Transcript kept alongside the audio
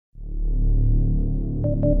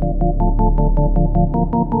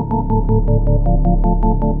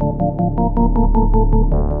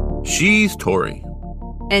She's Tori.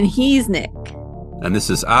 And he's Nick. And this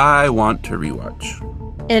is I Want to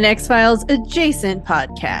Rewatch, an X-Files adjacent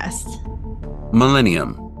podcast.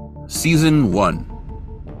 Millennium, Season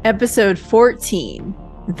 1. Episode 14,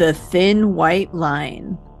 The Thin White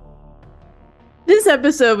Line. This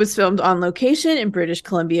episode was filmed on location in British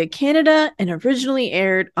Columbia, Canada, and originally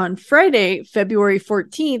aired on Friday, February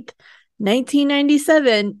 14th,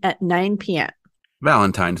 1997 at 9 p.m.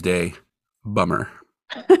 Valentine's Day. Bummer.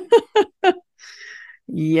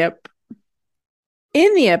 Yep.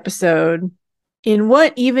 In the episode, in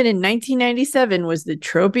what even in 1997 was the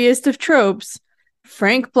tropiest of tropes,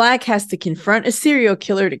 Frank Black has to confront a serial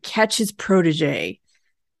killer to catch his protege.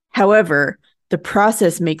 However, the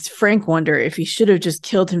process makes Frank wonder if he should have just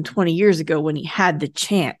killed him 20 years ago when he had the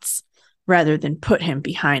chance, rather than put him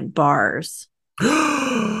behind bars.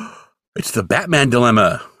 It's the Batman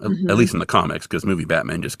dilemma, at least in the comics, because movie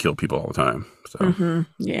Batman just killed people all the time. So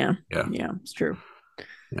Yeah, it's true.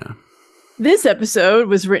 Yeah. This episode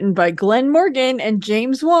was written by Glenn Morgan and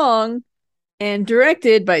James Wong and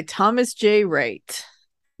directed by Thomas J. Wright.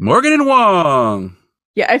 Morgan and Wong.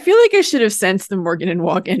 Yeah, I feel like I should have sensed the Morgan and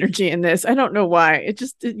Wong energy in this. I don't know why.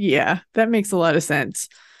 That makes a lot of sense.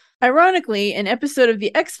 Ironically, an episode of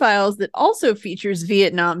The X-Files that also features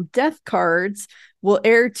Vietnam death cards will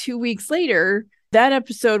air 2 weeks later. That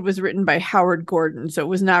episode was written by Howard Gordon, so it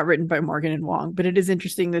was not written by Morgan and Wong, but it is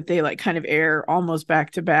interesting that they kind of air almost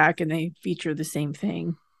back to back and they feature the same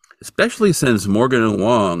thing. Especially since Morgan and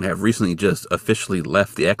Wong have recently just officially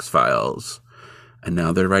left the X-Files, and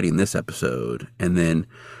now they're writing this episode. And then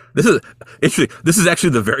this is actually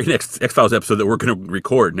the very next X-Files episode that we're going to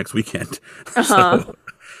record next weekend. So,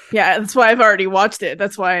 yeah, that's why I've already watched it.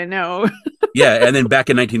 That's why I know. Yeah, and then back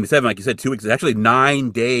in 1997, like you said, 2 weeks. It's actually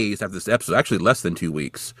 9 days after this episode. Actually, less than 2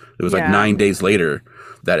 weeks. It was 9 days later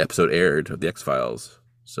that episode aired of the X-Files.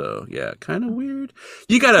 So yeah, kind of weird.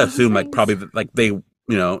 You gotta assume probably they in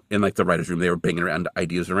the writers' room they were banging around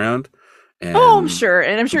ideas around. And, I'm sure,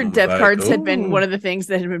 and I'm sure death cards had been one of the things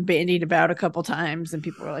that had been bandied about a couple times, and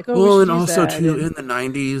people were like, "Oh, well," and also too in the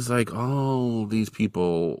 90s, all these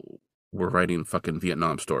people were writing fucking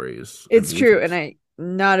Vietnam stories. It's true, and I'm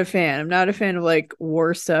not a fan. I'm not a fan of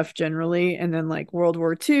war stuff generally, and then World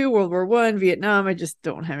War II, World War I, Vietnam. I just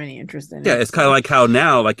don't have any interest in it. Yeah, it's kind of like how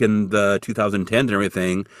now, in the 2010s and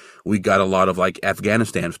everything, we got a lot of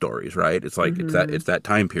Afghanistan stories, right? It's it's that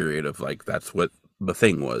time period of that's what the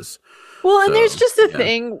thing was. Well, and there's just a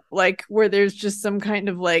thing where there's just some kind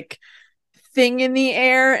of thing in the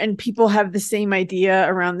air and people have the same idea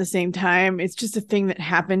around the same time. It's just a thing that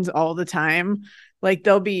happens all the time.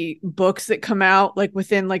 There'll be books that come out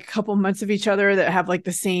within a couple months of each other that have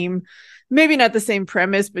the same, maybe not the same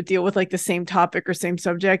premise, but deal with the same topic or same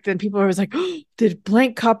subject. And people are always oh, did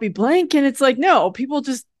blank copy blank? And it's no, people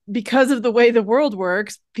just, because of the way the world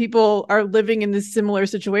works, people are living in these similar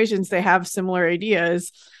situations. They have similar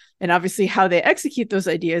ideas. And obviously how they execute those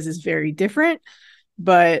ideas is very different.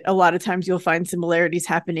 But a lot of times you'll find similarities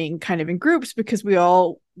happening kind of in groups because we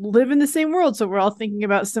all live in the same world. So we're all thinking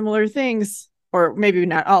about similar things, or maybe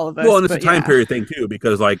not all of us. Well, and it's a time period thing too,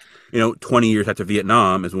 because 20 years after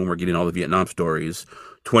Vietnam is when we're getting all the Vietnam stories.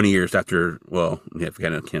 20 years after, the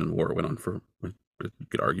Afghanistan war went on for, you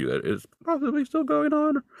could argue that it's probably still going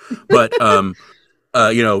on. But,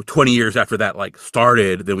 20 years after that,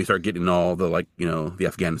 started, then we start getting all the, the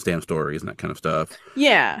Afghanistan stories and that kind of stuff.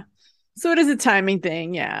 Yeah. So it is a timing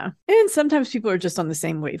thing, yeah. And sometimes people are just on the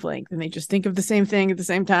same wavelength and they just think of the same thing at the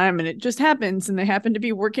same time and it just happens and they happen to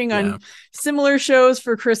be working on similar shows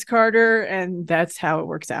for Chris Carter and that's how it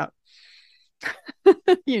works out.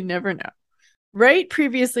 You never know. Wright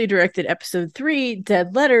previously directed episode 3,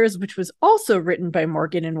 Dead Letters, which was also written by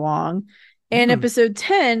Morgan and Wong, and episode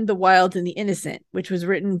 10, The Wild and the Innocent, which was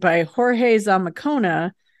written by Jorge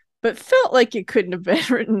Zamacona, but felt like it couldn't have been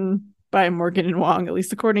written by Morgan and Wong, at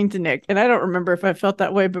least according to Nick. And I don't remember if I felt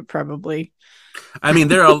that way, but probably. I mean,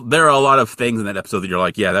 there are a lot of things in that episode that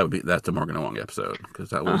you're that's a Morgan and Wong episode, because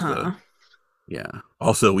that was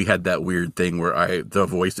Also, we had that weird thing where the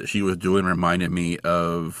voice that she was doing reminded me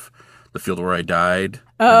of The Field Where I Died.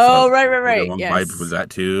 Oh, right. Yes. Vibe was that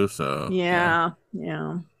too. So yeah.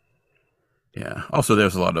 Also,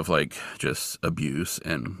 there's a lot of just abuse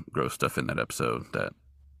and gross stuff in that episode that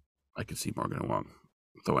I could see Morgan and Wong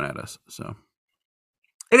throwing at us. So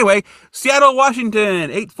anyway, Seattle,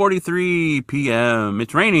 Washington, 8:43 p.m.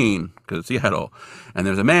 It's raining because it's Seattle, and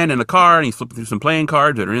there's a man in a car, and he's flipping through some playing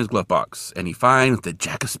cards that are in his glove box, and he finds the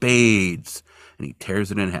Jack of Spades, and he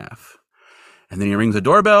tears it in half. And then he rings a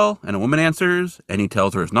doorbell, and a woman answers, and he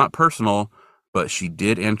tells her it's not personal, but she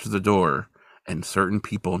did answer the door, and certain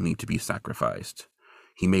people need to be sacrificed.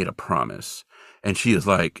 He made a promise. And she is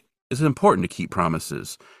like, it's important to keep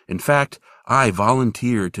promises. In fact, I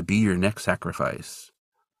volunteer to be your next sacrifice.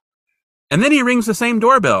 And then he rings the same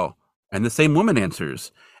doorbell, and the same woman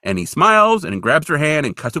answers. And he smiles and grabs her hand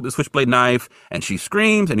and cuts it with a switchblade knife, and she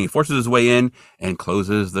screams, and he forces his way in and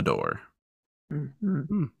closes the door.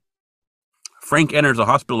 Mm-hmm. Frank enters a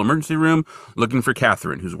hospital emergency room looking for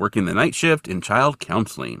Catherine, who's working the night shift in child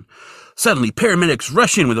counseling. Suddenly, paramedics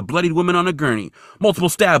rush in with a bloodied woman on a gurney. Multiple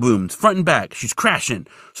stab wounds, front and back. She's crashing,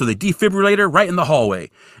 so they defibrillate her right in the hallway,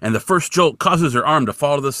 and the first jolt causes her arm to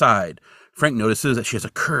fall to the side. Frank notices that she has a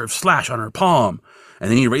curved slash on her palm, and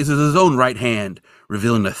then he raises his own right hand,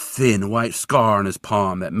 revealing a thin white scar on his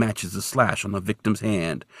palm that matches the slash on the victim's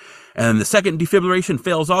hand. And then the second defibrillation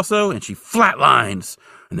fails also, and she flatlines,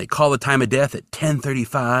 and they call the time of death at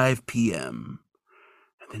 10:35 p.m.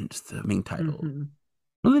 And then it's the main title. Mm-hmm.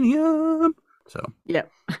 Millennium. So, yeah.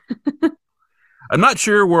 I'm not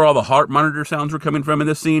sure where all the heart monitor sounds were coming from in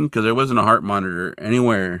this scene, because there wasn't a heart monitor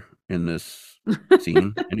anywhere in this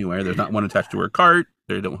scene. Anywhere. There's not one attached to her cart.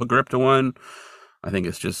 They don't hook her up to one. I think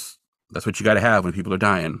it's just, that's what you got to have when people are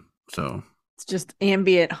dying. So it's just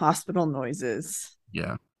ambient hospital noises.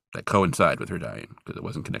 Yeah, that coincide with her dying because it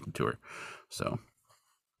wasn't connected to her. So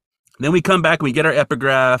then we come back and we get our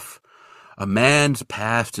epigraph. A man's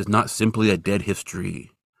past is not simply a dead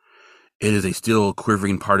history. It is a still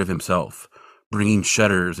quivering part of himself, bringing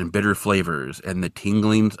shudders and bitter flavors and the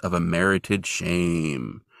tinglings of a merited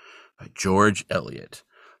shame. By George Eliot.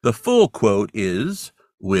 The full quote is,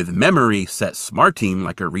 with memory set smarting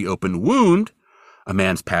like a reopened wound, a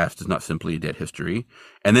man's past is not simply a dead history.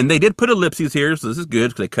 And then they did put ellipses here, so this is good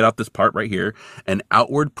because they cut out this part right here. An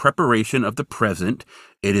outward preparation of the present.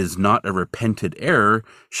 It is not a repented error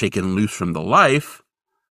shaken loose from the life.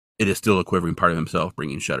 It is still a quivering part of himself,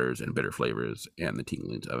 bringing shudders and bitter flavors and the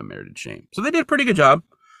tinglings of a merited shame. So they did a pretty good job.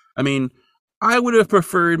 I mean, I would have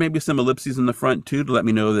preferred maybe some ellipses in the front too to let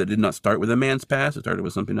me know that it did not start with a man's past. It started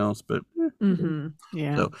with something else, but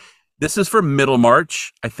yeah. So this is for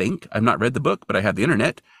Middlemarch, I think. I've not read the book, but I have the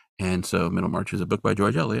internet. And so Middlemarch is a book by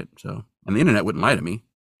George Eliot. So, and the internet wouldn't lie to me.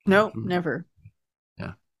 No, never.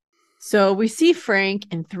 Yeah. So we see Frank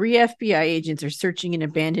and 3 FBI agents are searching an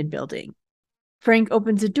abandoned building. Frank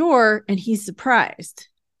opens a door and he's surprised.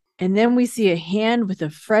 And then we see a hand with a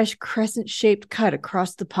fresh crescent-shaped cut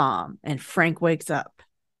across the palm, and Frank wakes up.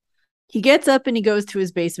 He gets up and he goes to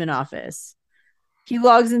his basement office. He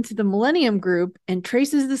logs into the Millennium Group and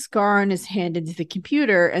traces the scar on his hand into the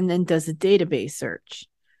computer and then does a database search.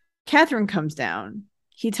 Catherine comes down.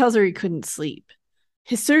 He tells her he couldn't sleep.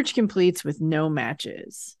 His search completes with no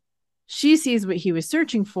matches. She sees what he was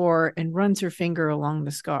searching for and runs her finger along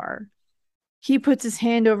the scar. He puts his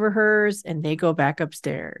hand over hers, and they go back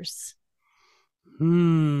upstairs.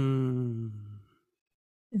 Then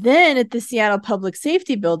at the Seattle Public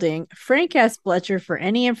Safety Building, Frank asks Bletcher for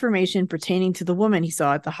any information pertaining to the woman he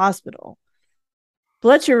saw at the hospital.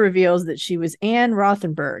 Bletcher reveals that she was Anne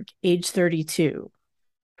Rothenberg, age 32.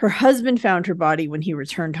 Her husband found her body when he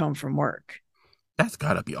returned home from work. That's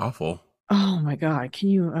gotta be awful. Oh my God. Can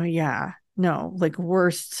you? Yeah. No, like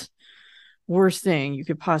worst thing you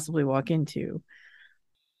could possibly walk into.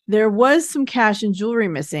 There was some cash and jewelry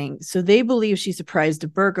missing, so they believe she surprised a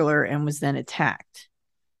burglar and was then attacked.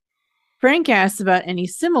 Frank asks about any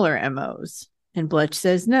similar MOs, and Bletch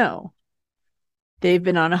says no. They've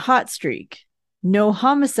been on a hot streak. No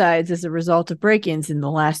homicides as a result of break-ins in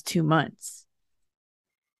the last 2 months.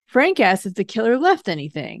 Frank asks if the killer left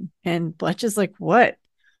anything, and Bletch is like, what?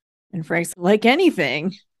 And Frank's like,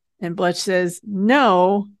 anything. And Bletch says,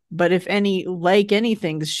 no, but if any like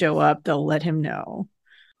anythings show up, they'll let him know.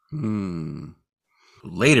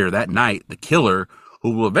 Later that night, the killer,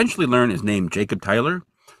 who we'll eventually learn is named Jacob Tyler,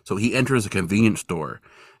 so he enters a convenience store,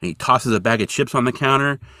 and he tosses a bag of chips on the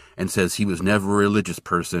counter and says he was never a religious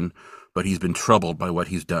person, but he's been troubled by what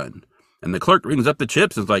he's done. And the clerk rings up the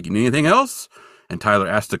chips and is like, you need anything else? And Tyler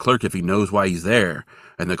asks the clerk if he knows why he's there,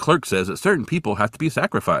 and the clerk says that certain people have to be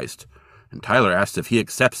sacrificed. And Tyler asks if he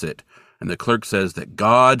accepts it, and the clerk says that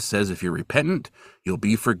God says if you're repentant, you'll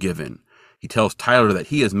be forgiven. He tells Tyler that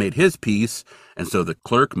he has made his peace, and so the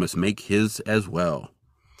clerk must make his as well.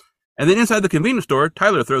 And then inside the convenience store,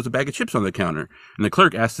 Tyler throws a bag of chips on the counter, and the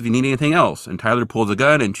clerk asks if he needs anything else, and Tyler pulls a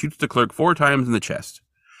gun and shoots the clerk 4 times in the chest.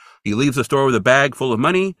 He leaves the store with a bag full of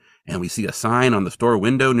money, and we see a sign on the store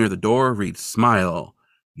window near the door reads, "Smile,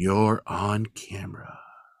 you're on camera."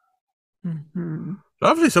 So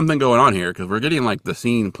obviously something going on here, because we're getting like the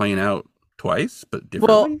scene playing out twice, but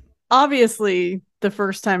differently. Well, obviously the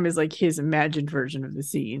first time is like his imagined version of the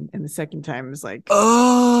scene, and the second time is like,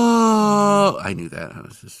 oh, I knew that.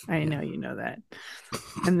 I know you know that.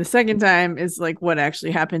 And the second time is like what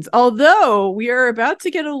actually happens. Although we are about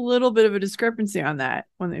to get a little bit of a discrepancy on that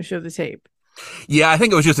when they show the tape. Yeah, I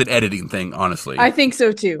think it was just an editing thing, honestly. I think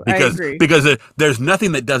so too. I agree. Because there's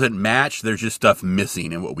nothing that doesn't match. There's just stuff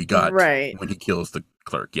missing in what we got when he kills the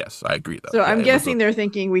clerk. Yes, I agree, though. So I'm guessing they're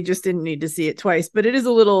thinking we just didn't need to see it twice, but it is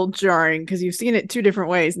a little jarring because you've seen it two different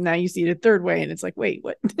ways, and now you see it a third way, and it's like, wait,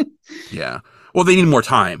 what? Yeah. Well, they need more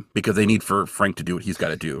time because they need for Frank to do what he's got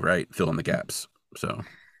to do, right? Fill in the gaps. So.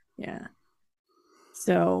 Yeah.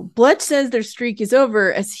 So Bletch says their streak is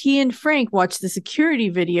over as he and Frank watch the security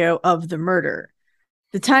video of the murder.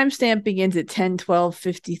 The timestamp begins at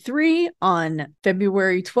 10/12/53 on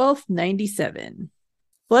February 12th, 97.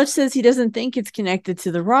 Bletch says he doesn't think it's connected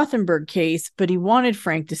to the Rothenberg case, but he wanted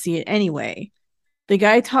Frank to see it anyway. The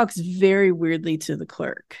guy talks very weirdly to the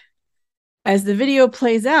clerk. As the video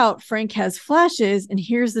plays out, Frank has flashes and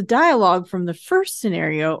hears the dialogue from the first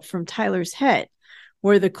scenario from Tyler's head,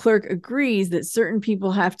 where the clerk agrees that certain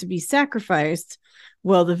people have to be sacrificed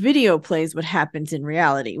while the video plays what happens in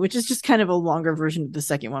reality, which is just kind of a longer version of the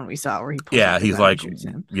second one we saw where he's like,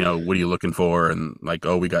 what are you looking for? And like,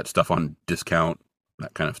 oh, we got stuff on discount,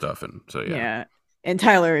 that kind of stuff. And so, yeah. And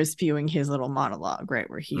Tyler is spewing his little monologue, right?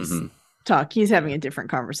 Where he's having a different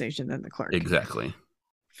conversation than the clerk. Exactly.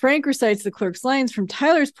 Frank recites the clerk's lines from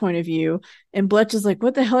Tyler's point of view, and Bletch is like,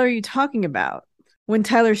 what the hell are you talking about? When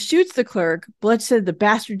Tyler shoots the clerk, Bletch said the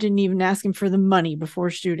bastard didn't even ask him for the money before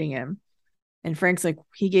shooting him. And Frank's like,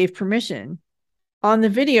 he gave permission. On the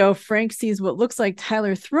video, Frank sees what looks like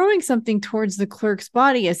Tyler throwing something towards the clerk's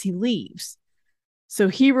body as he leaves. So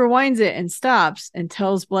he rewinds it and stops and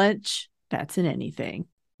tells Bletch that's in anything.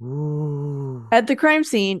 Ooh. At the crime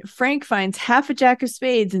scene, Frank finds half a jack of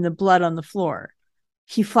spades in the blood on the floor.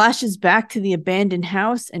 He flashes back to the abandoned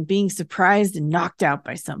house and being surprised and knocked out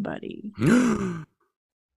by somebody.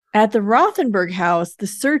 At the Rothenberg house, the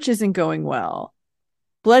search isn't going well.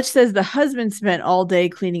 Bletch says the husband spent all day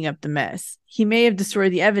cleaning up the mess. He may have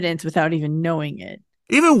destroyed the evidence without even knowing it.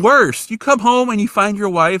 Even worse, you come home and you find your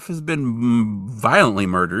wife has been violently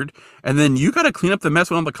murdered, and then you got to clean up the mess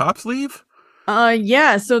when all the cops leave?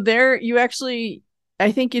 Yeah, so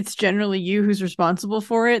I think it's generally you who's responsible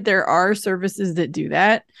for it. There are services that do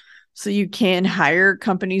that. So you can hire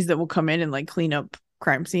companies that will come in and like clean up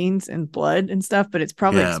crime scenes and blood and stuff, but it's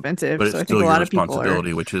probably expensive. But it's so I still think a lot your of people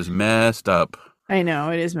responsibility, which is messed up. I know,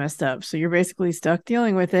 it is messed up. So you're basically stuck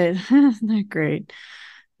dealing with it. Not great.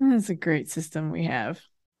 That's a great system we have.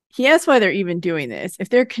 He asks why they're even doing this. If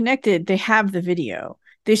they're connected, they have the video.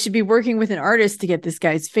 They should be working with an artist to get this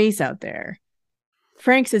guy's face out there.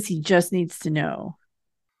 Frank says he just needs to know.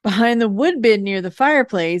 Behind the wood bin near the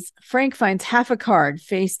fireplace, Frank finds half a card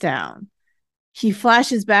face down. He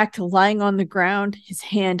flashes back to lying on the ground, his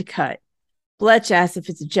hand cut. Bletch asks if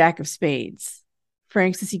it's a jack of spades.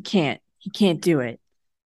 Frank says he can't do it.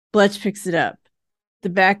 Bletch picks it up. The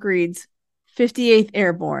back reads, 58th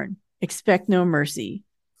Airborne, expect no mercy.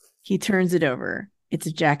 He turns it over. It's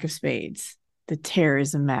a jack of spades. The tear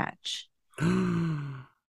is a match.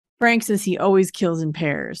 Frank says he always kills in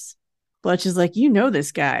pairs. Bletch is like, you know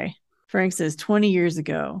this guy. Frank says 20 years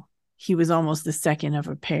ago, he was almost the second of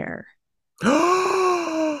a pair.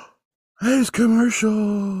 That is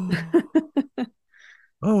commercial.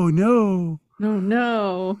 Oh, no. Oh,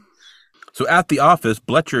 no. So at the office,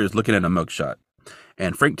 Bletcher is looking at a mugshot.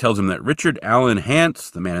 And Frank tells him that Richard Allen Hance,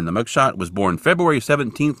 the man in the mugshot, was born February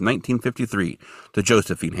 17th, 1953, to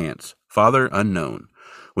Josephine Hance, father unknown.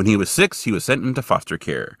 When he was 6, he was sent into foster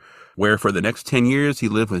care, where for the next 10 years he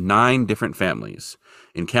lived with 9 different families.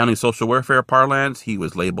 In county social welfare parlance, he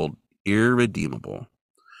was labeled irredeemable.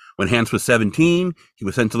 When Hance was 17, he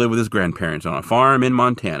was sent to live with his grandparents on a farm in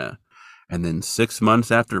Montana. And then 6 months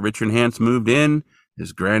after Richard Hance moved in,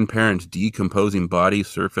 his grandparents' decomposing body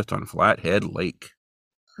surfaced on Flathead Lake.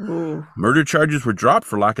 Ooh. Murder charges were dropped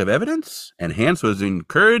for lack of evidence, and Hance was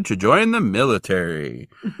encouraged to join the military.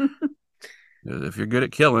 If you're good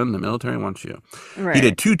at killing, the military wants you. Right. He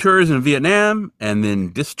did 2 tours in Vietnam and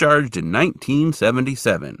then discharged in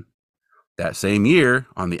 1977. That same year,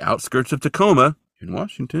 on the outskirts of Tacoma, in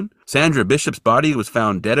Washington, Sandra Bishop's body was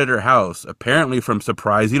found dead at her house, apparently from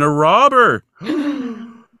surprising a robber.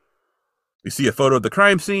 We see a photo of the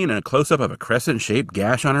crime scene and a close-up of a crescent-shaped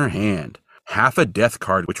gash on her hand. Half a death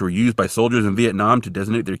card, which were used by soldiers in Vietnam to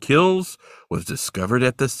designate their kills, was discovered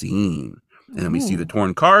at the scene. And then we see the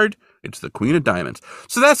torn card. It's the Queen of Diamonds.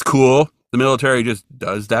 So that's cool. The military just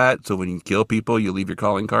does that. So when you kill people, you leave your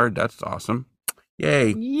calling card. That's awesome.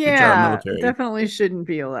 Yay. Good job, Yeah, military. definitely shouldn't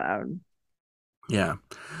be allowed. Yeah.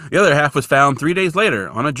 The other half was found 3 days later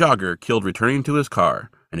on a jogger killed returning to his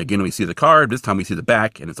car. And again, we see the car. This time we see the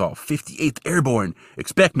back, and it's all 58th Airborne.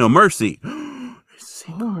 Expect no mercy. It's the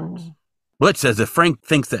same cards. Oh. Bletch says if Frank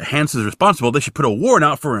thinks that Hans is responsible, they should put a warrant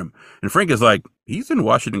out for him. And Frank is like, he's in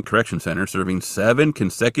Washington Correction Center serving 7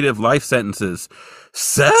 consecutive life sentences.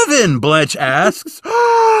 7, Bletch asks.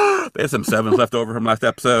 They had some 7s left over from last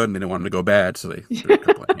episode, and they didn't want him to go bad, so they threw a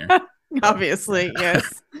couple in here. Obviously,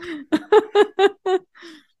 yes.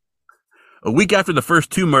 A week after the first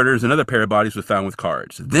 2 murders, another pair of bodies was found with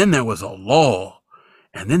cards. Then there was a lull.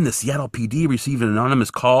 And then the Seattle PD received an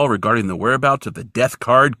anonymous call regarding the whereabouts of the Death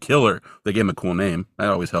Card Killer. They gave him a cool name. That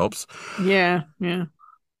always helps. Yeah.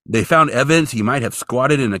 They found evidence he might have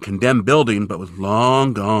squatted in a condemned building, but was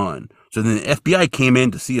long gone. So then the FBI came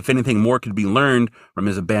in to see if anything more could be learned from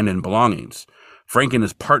his abandoned belongings. Frank and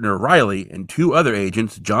his partner Riley and 2 other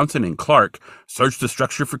agents, Johnson and Clark, searched the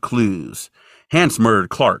structure for clues. Hans murdered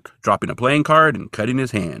Clark, dropping a playing card and cutting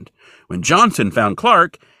his hand. When Johnson found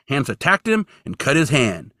Clark, Hans attacked him and cut his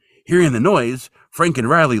hand. Hearing the noise, Frank and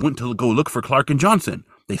Riley went to go look for Clark and Johnson.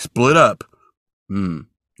 They split up. Learn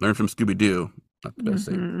from Scooby-Doo. Not the best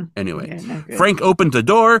thing. Anyway, yeah, Frank opens the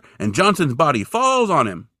door and Johnson's body falls on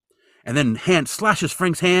him. And then Hans slashes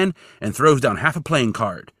Frank's hand and throws down half a playing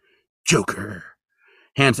card. Joker.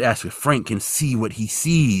 Hans asks if Frank can see what he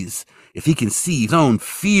sees, if he can see his own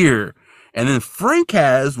fear. And then Frank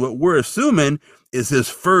has what we're assuming is his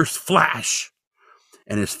first flash.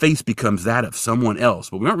 And his face becomes that of someone else,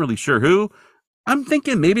 but we aren't really sure who. I'm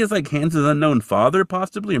thinking maybe it's like Hans' unknown father,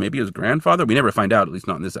 possibly, or maybe his grandfather. We never find out, at least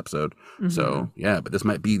not in this episode. So, yeah, but this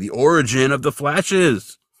might be the origin of the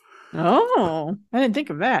flashes. Oh, I didn't think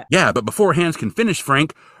of that. Yeah, but before Hans can finish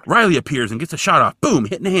Frank, Riley appears and gets a shot off. Boom,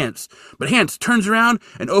 hitting Hans. But Hans turns around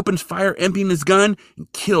and opens fire, emptying his gun,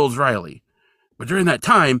 and kills Riley. But during that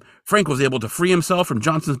time, Frank was able to free himself from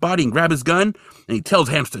Johnson's body and grab his gun, and he tells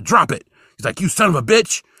Hans to drop it. He's like, you son of a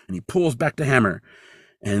bitch, and he pulls back the hammer.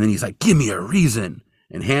 And then he's like, give me a reason.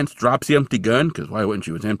 And Hans drops the empty gun, because why wouldn't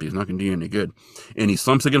you? It's empty. It's not going to do you any good. And he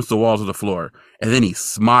slumps against the walls of the floor. And then he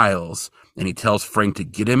smiles, and he tells Frank to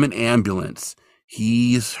get him an ambulance.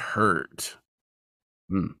 He's hurt.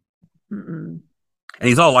 And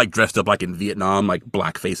he's all like dressed up like in Vietnam, like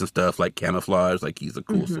blackface and stuff, like camouflage, like he's a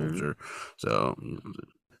cool soldier.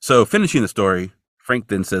 So finishing the story, Frank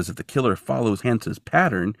then says if the killer follows Hans's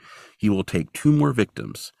pattern, he will take 2 more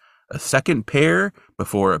victims, a second pair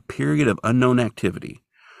before a period of unknown activity.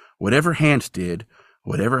 Whatever Hans did,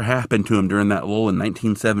 whatever happened to him during that lull in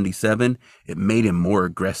 1977, it made him more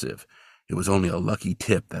aggressive. It was only a lucky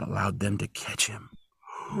tip that allowed them to catch him.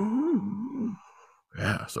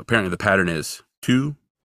 Yeah, so apparently the pattern is 2,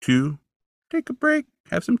 take a break,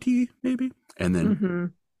 have some tea, maybe, and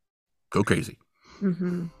then go crazy.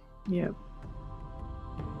 Yep.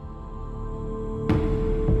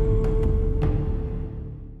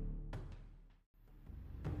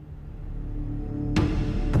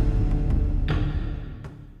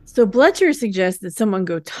 So Bletcher suggests that someone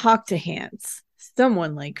go talk to Hans,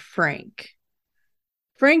 someone like Frank.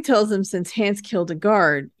 Frank tells him since Hans killed a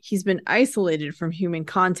guard, he's been isolated from human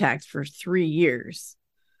contact for 3 years.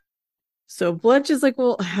 So Bletch is like,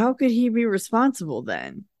 well, how could he be responsible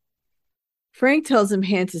then? Frank tells him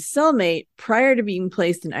Hans' cellmate, prior to being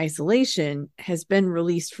placed in isolation, has been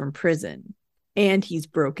released from prison, and he's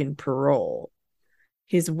broken parole.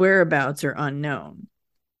 His whereabouts are unknown.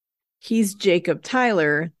 He's Jacob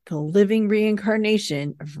Tyler, the living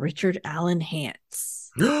reincarnation of Richard Allen Hance.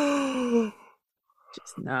 Well,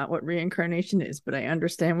 Just not what reincarnation is, but I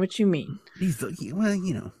understand what you mean. you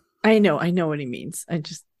know. I know what he means. I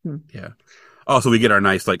just... Yeah. Also, we get our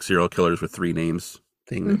nice, like, serial killers with 3 names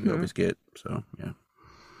thing that we always get. So, yeah.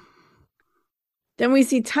 Then we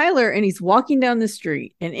see Tyler, and he's walking down the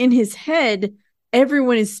street, and in his head,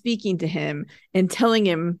 everyone is speaking to him and telling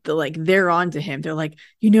him that, like, they're on to him. They're like,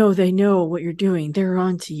 they know what you're doing. They're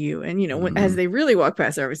on to you. And, as they really walk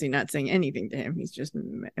past, they're obviously not saying anything to him. He's just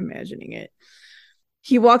imagining it.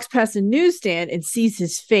 He walks past a newsstand and sees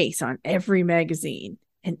his face on every magazine,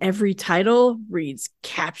 and every title reads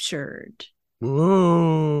Captured.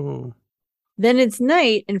 Whoa. Then it's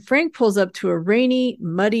night, and Frank pulls up to a rainy,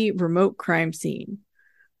 muddy, remote crime scene.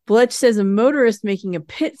 Bletch says a motorist making a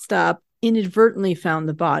pit stop inadvertently found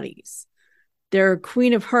the bodies. There are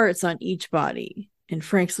Queen of Hearts on each body, and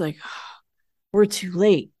Frank's like, we're too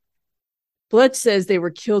late. Bletch says they were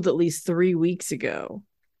killed at least 3 weeks ago.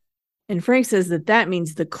 And Frank says that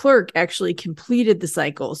means the clerk actually completed the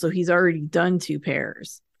cycle, so he's already done 2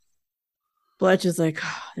 pairs. Bletch is like,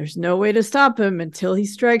 there's no way to stop him until he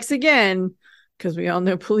strikes again. because we all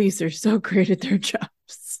know police are so great at their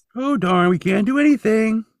jobs. Oh, darn, we can't do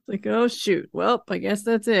anything. Like, oh, shoot. Well, I guess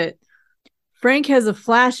that's it. Frank has a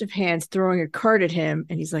flash of Hans throwing a card at him,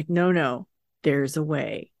 and he's like, no, there's a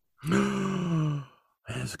way.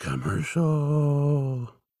 It's a commercial.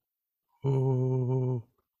 Oh.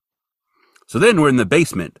 So then we're in the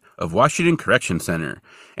basement of Washington Correction Center,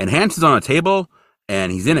 and Hans is on a table,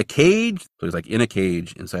 and he's in a cage. So he's like in a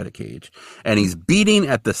cage, inside a cage, and he's beating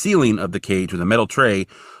at the ceiling of the cage with a metal tray,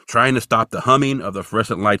 trying to stop the humming of the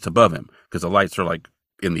fluorescent lights above him, because the lights are like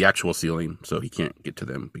in the actual ceiling, so he can't get to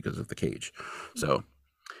them because of the cage. So,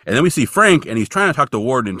 and then we see Frank, and he's trying to talk to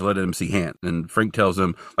Warden to let him see Hans. And Frank tells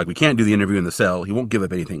him, like, we can't do the interview in the cell. He won't give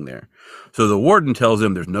up anything there. So the Warden tells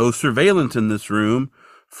him there's no surveillance in this room.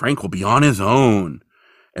 Frank will be on his own.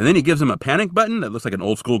 And then he gives him a panic button that looks like an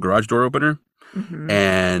old school garage door opener. Mm-hmm.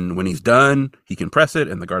 And when he's done, he can press it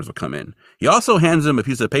and the guards will come in. He also hands him a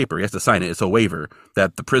piece of paper. He has to sign it. It's a waiver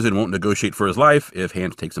that the prison won't negotiate for his life if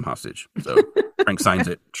Hans takes him hostage. So Frank signs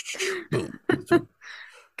it. Boom.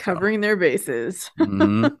 Covering their bases.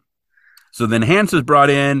 Mm-hmm. So then Hans is brought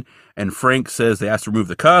in, and Frank says they asked to remove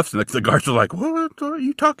the cuffs, and the guards are like, what are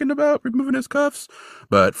you talking about, removing his cuffs?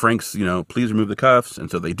 But Frank's, please remove the cuffs, and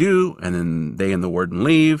so they do, and then they and the warden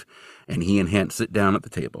leave, and he and Hans sit down at the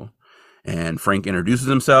table. And Frank introduces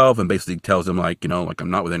himself and basically tells him, I'm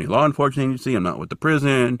not with any law enforcement agency, I'm not with the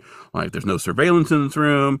prison, there's no surveillance in this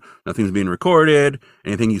room, nothing's being recorded,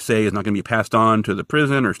 anything you say is not going to be passed on to the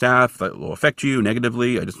prison or staff that will affect you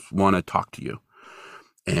negatively, I just want to talk to you.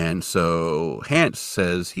 And so Hans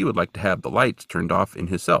says he would like to have the lights turned off in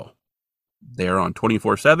his cell. They're on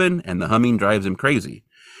 24/7, and the humming drives him crazy.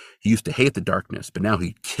 He used to hate the darkness, but now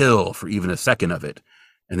he'd kill for even a second of it.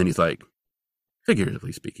 And then he's like,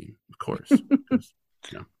 figuratively speaking, of course.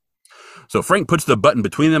 So Frank puts the button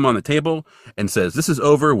between them on the table and says, this is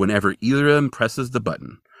over whenever either of them presses the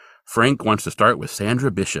button. Frank wants to start with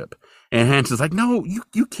Sandra Bishop. And Hans is like, no,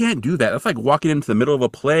 you can't do that. That's like walking into the middle of a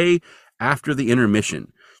play after the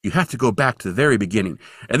intermission. You have to go back to the very beginning.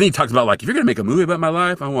 And then he talks about, if you're going to make a movie about my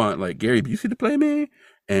life, I want, Gary Busey to play me.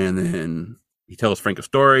 And then he tells Frank a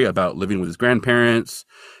story about living with his grandparents.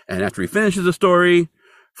 And after he finishes the story,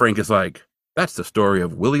 Frank is like, that's the story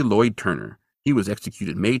of Willie Lloyd Turner. He was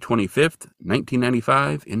executed May 25th,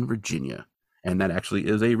 1995 in Virginia. And that actually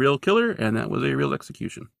is a real killer, and that was a real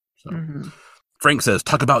execution. So Frank says,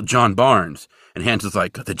 talk about John Barnes. And Hans is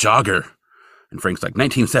like, the jogger. And Frank's like,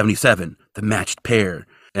 1977, the matched pair.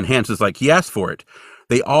 And Hans is like, he asked for it.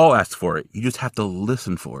 They all ask for it. You just have to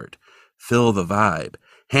listen for it. Feel the vibe.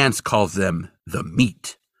 Hans calls them the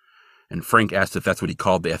meat. And Frank asks if that's what he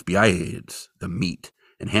called the FBI agents, the meat.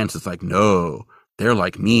 And Hans is like, no, they're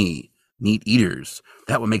like me, meat eaters.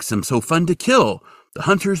 That what makes them so fun to kill. The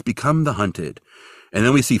hunters become the hunted. And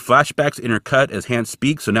then we see flashbacks intercut as Hans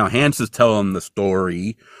speaks. So now Hans is telling the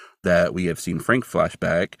story that we have seen Frank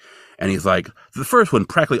flashback. And he's like, the first one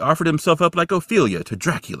practically offered himself up like Ophelia to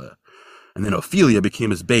Dracula. And then Ophelia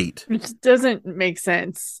became his bait. Which doesn't make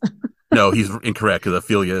sense. No, he's incorrect because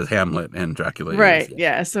Ophelia is Hamlet and Dracula right, is.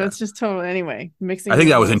 Yeah. So it's just totally, anyway, mixing. I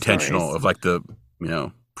think that was intentional of the,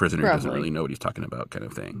 prisoner Probably. doesn't really know what he's talking about kind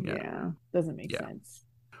of thing. Yeah. Doesn't make sense.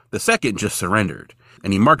 The second just surrendered,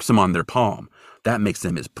 and he marks them on their palm. That makes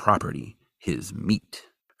them his property, his meat.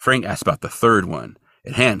 Frank asks about the third one,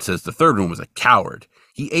 and Hans says the third one was a coward.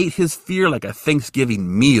 He ate his fear like a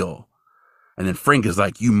Thanksgiving meal. And then Frank is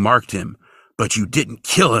like, you marked him, but you didn't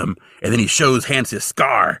kill him. And then he shows Hans his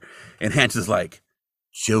scar, and Hans is like,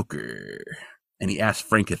 Joker. And he asks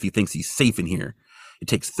Frank if he thinks he's safe in here. It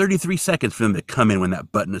takes 33 seconds for them to come in when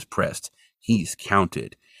that button is pressed. He's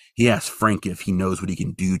counted. He asks Frank if he knows what he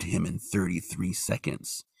can do to him in 33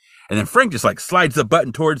 seconds. And then Frank just slides the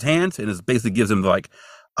button towards Hans and basically gives him the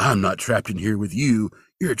I'm not trapped in here with you.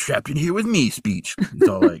 You're trapped in here with me speech. He's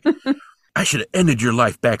all like, I should have ended your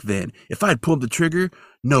life back then. If I'd pulled the trigger,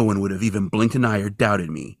 no one would have even blinked an eye or doubted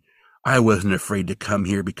me. I wasn't afraid to come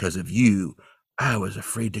here because of you. I was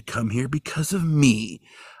afraid to come here because of me.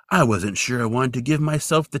 I wasn't sure I wanted to give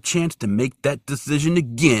myself the chance to make that decision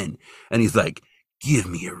again. And he's like, give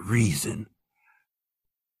me a reason.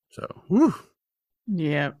 So, whew.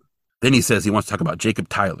 Yep. Then he says he wants to talk about Jacob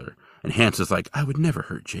Tyler. And Hans is like, I would never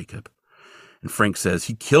hurt Jacob. And Frank says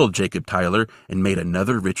he killed Jacob Tyler and made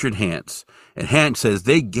another Richard Hans. And Hans says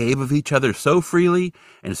they gave of each other so freely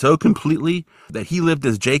and so completely that he lived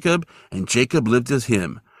as Jacob and Jacob lived as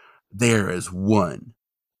him. They're as one.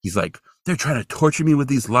 He's like, they're trying to torture me with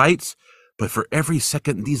these lights, but for every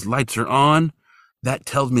second these lights are on, that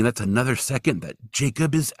tells me that's another second that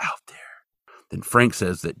Jacob is out there. Then Frank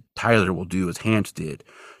says that Tyler will do as Hans did,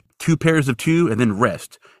 2 pairs of 2, and then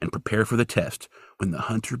rest and prepare for the test when the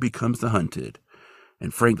hunter becomes the hunted.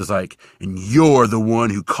 And Frank is like, and you're the one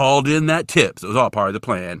who called in that tip. So it was all part of the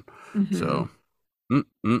plan. Mm-hmm. So,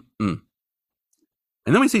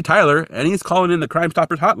 And then we see Tyler, and he's calling in the Crime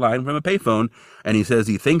Stoppers hotline from a payphone, and he says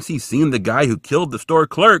he thinks he's seen the guy who killed the store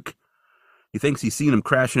clerk. He thinks he's seen him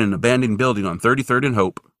crash in an abandoned building on 33rd and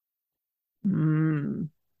Hope.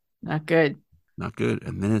 Not good. Not good.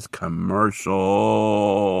 And then it's commercial.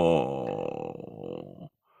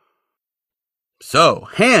 So,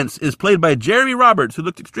 Hans is played by Jeremy Roberts, who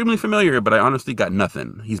looked extremely familiar, but I honestly got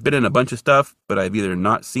nothing. He's been in a bunch of stuff, but I've either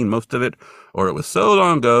not seen most of it, or it was so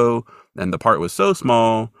long ago, and the part was so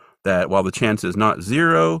small that while the chance is not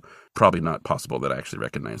 0, probably not possible that I actually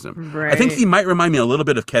recognize him. Right. I think he might remind me a little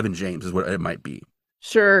bit of Kevin James is what it might be.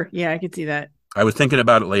 Sure. Yeah, I could see that. I was thinking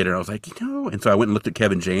about it later. I was like, and so I went and looked at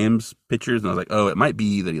Kevin James pictures, and I was like, oh, it might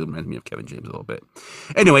be that he reminds me of Kevin James a little bit.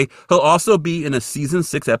 Anyway, he'll also be in a season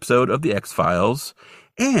 6 episode of The X-Files,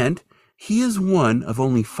 and he is one of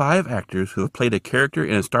only 5 actors who have played a character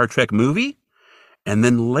in a Star Trek movie, and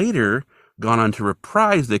then later gone on to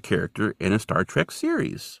reprise the character in a Star Trek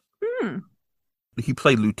series. He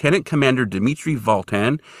played Lieutenant Commander Dmitri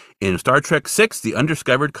Voltan in Star Trek VI, The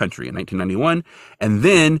Undiscovered Country in 1991, and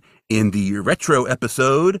then in the retro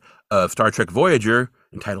episode of Star Trek Voyager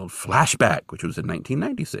entitled Flashback, which was in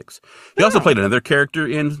 1996. He also played another character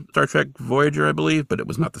in Star Trek Voyager, I believe, but it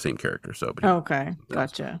was not the same character. Okay,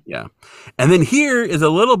 gotcha. Yeah. And then here is a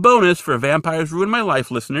little bonus for Vampires Ruin My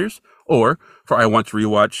Life listeners, or for I Want to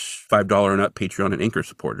Rewatch $5 and Up Patreon and Anchor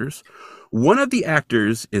supporters. One of the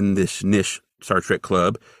actors in this niche Star Trek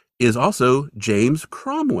club is also James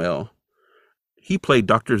Cromwell. He played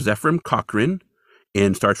Dr. Zefram Cochrane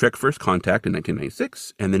in Star Trek First Contact in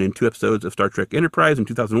 1996, and then in 2 episodes of Star Trek Enterprise in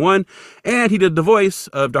 2001, and he did the voice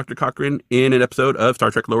of Dr. Cochrane in an episode of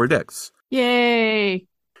Star Trek Lower Decks. Yay!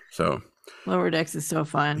 So Lower Decks is so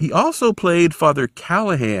fun. He also played Father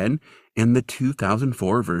Callahan in the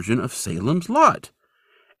 2004 version of Salem's Lot.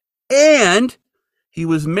 And he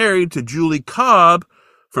was married to Julie Cobb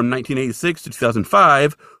from 1986 to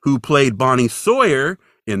 2005, who played Bonnie Sawyer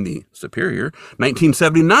in the superior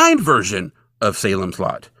 1979 version of Salem's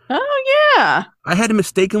Lot. Oh, yeah. I had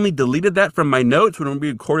mistakenly deleted that from my notes when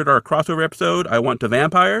we recorded our crossover episode, I Want to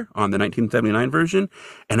Vampire, on the 1979 version,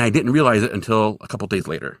 and I didn't realize it until a couple days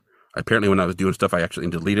later. Apparently, when I was doing stuff, I actually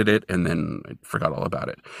deleted it, and then I forgot all about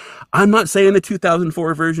it. I'm not saying the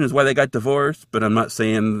 2004 version is why they got divorced, but I'm not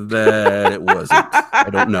saying that it wasn't. I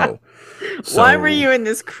don't know. So, why were you in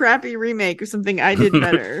this crappy remake of something I did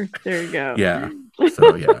better? There you go. Yeah.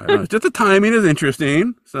 So, yeah. Just the timing is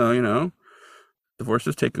interesting. So,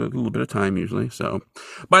 divorces take a little bit of time usually. So,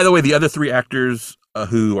 by the way, the other 3 actors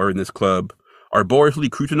who are in this club are Boris Lee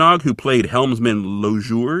Krutenog, who played Helmsman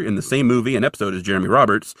Lojour in the same movie and episode as Jeremy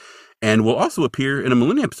Roberts, and will also appear in a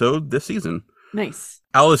Millennium episode this season. Nice.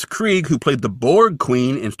 Alice Krieg, who played the Borg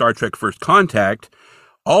Queen in Star Trek First Contact,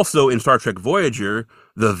 also in Star Trek Voyager,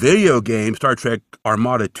 the video game Star Trek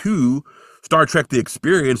Armada 2, Star Trek The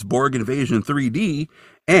Experience Borg Invasion 3D,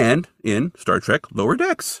 and in Star Trek Lower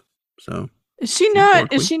Decks. So is she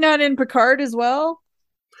not in Picard as well?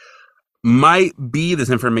 Might be.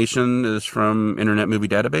 This information is from Internet Movie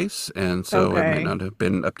Database, and so it might not have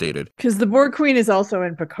been updated. Because the Borg Queen is also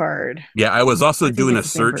in Picard. Yeah, I was also doing a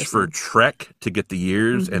search for Trek to get the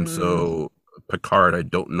years, and so Picard, I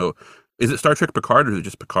don't know. Is it Star Trek Picard, or is it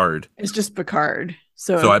just Picard? It's just Picard.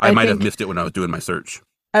 So I might have missed it when I was doing my search.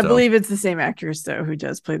 I believe it's the same actress, though, who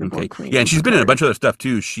does play the Borg Queen. Yeah, and she's been in a bunch of other stuff,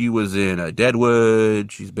 too. She was in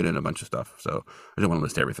Deadwood. She's been in a bunch of stuff, so I don't want to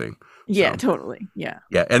list everything. Yeah, totally. Yeah.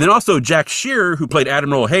 Yeah, and then also Jack Shearer, who played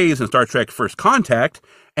Admiral Hayes in Star Trek First Contact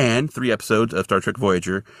and 3 episodes of Star Trek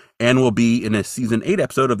Voyager, and will be in a Season 8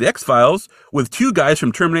 episode of The X-Files with 2 guys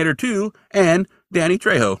from Terminator 2 and Danny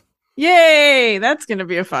Trejo. Yay! That's going to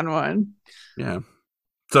be a fun one. Yeah.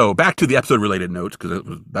 So back to the episode-related notes, because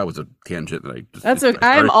that was a tangent that I just... That's okay.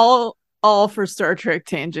 I'm all for Star Trek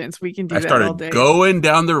tangents. We can do that all day. I started going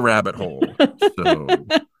down the rabbit hole.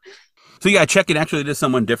 So yeah, Check-In actually did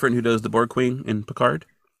someone different who does the Borg Queen in Picard.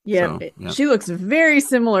 Yeah, She looks very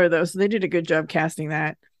similar, though, so they did a good job casting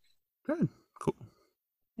that. Good. Cool.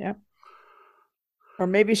 Yeah. Or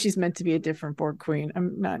maybe she's meant to be a different Borg Queen.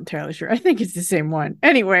 I'm not entirely sure. I think it's the same one.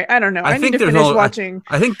 Anyway, I don't know. I need to finish watching.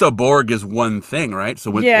 I think the Borg is one thing, right?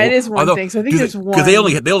 So it is one thing. So I think there's one. Because they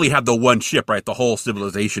only have the one ship, right? The whole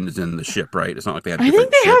civilization is in the ship, right? It's not like they have. I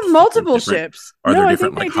think they have multiple ships. Are there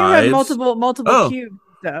different I think like hives? Have multiple cubes.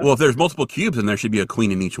 Well, if there's multiple cubes, then there should be a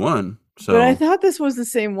queen in each one. So, but I thought this was the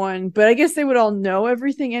same one, but I guess they would all know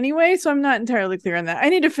everything anyway, so I'm not entirely clear on that. I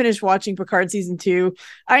need to finish watching Picard season 2.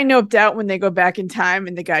 I noped out when they go back in time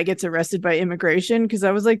and the guy gets arrested by immigration because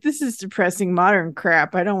I was like, this is depressing modern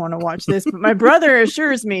crap. I don't want to watch this. But my brother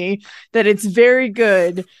assures me that it's very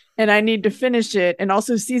good and I need to finish it. And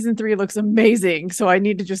also season 3 looks amazing. So I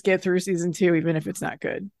need to just get through season 2, even if it's not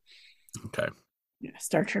good. okay. Yeah,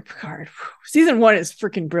 Star Trek Picard. Season 1 is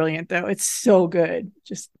freaking brilliant, though. It's so good.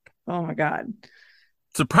 Just, oh my God.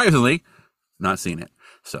 Surprisingly, not seen it.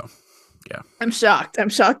 So, yeah. I'm shocked. I'm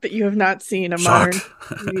shocked that you have not seen a modern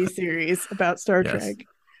TV series about Star Trek.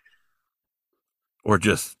 Or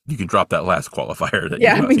just, you can drop that last qualifier that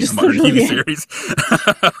yeah, you've not seen a modern TV series.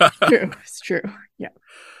 True. It's true. Yeah.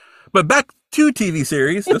 But back to TV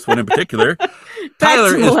series, this one in particular.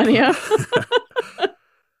 Tyler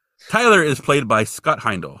is played by Scott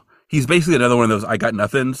Heindel. He's basically another one of those I got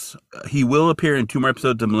nothings. He will appear in 2 more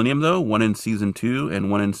episodes of Millennium, though, one in season 2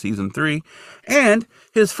 and one in season 3. And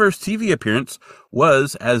his first TV appearance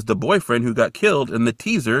was as the boyfriend who got killed in the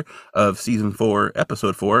teaser of season 4,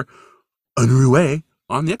 episode 4, Unruhe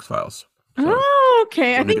on the X-Files. So, oh,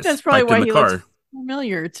 okay. I think that's probably why he looks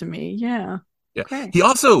familiar to me. Yeah. Yeah. Okay. He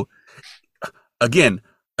also, again,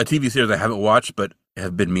 a TV series I haven't watched but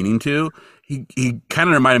have been meaning to. He kind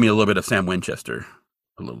of reminded me a little bit of Sam Winchester.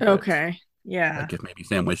 A little bit. Okay. Yeah. Like if maybe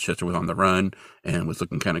Sam Winchester was on the run and was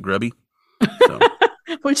looking kind of grubby. So.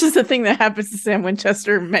 Which is the thing that happens to Sam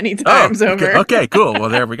Winchester many times over. Okay, cool. Well,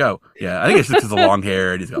 there we go. Yeah, I think it's just the long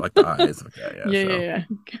hair and he's got like the eyes. Okay, yeah.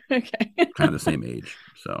 Okay. Kind of the same age.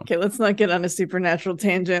 So. Okay, let's not get on a supernatural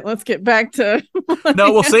tangent. Let's get back to.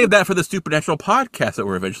 No, we'll save that for the supernatural podcast that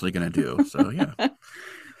we're eventually going to do. So yeah.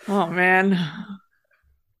 Oh man.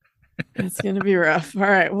 It's going to be rough. All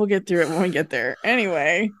right, we'll get through it when we get there.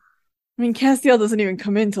 Anyway, I mean, Castiel doesn't even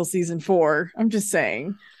come in till season 4. I'm just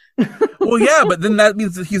saying. Well, yeah, but then that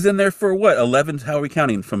means that he's in there for what? 11? How are we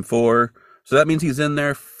counting from 4? So that means he's in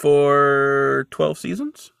there for 12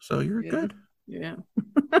 seasons. So you're good. Yeah.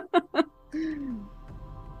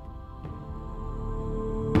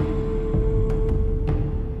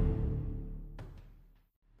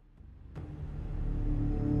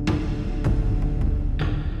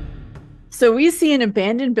 So we see an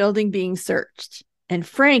abandoned building being searched, and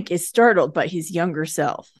Frank is startled by his younger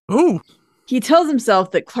self. Oh. He tells himself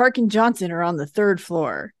that Clark and Johnson are on the 3rd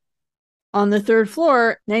floor. On the 3rd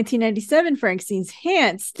floor, 1997 Frank sees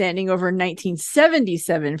Hans standing over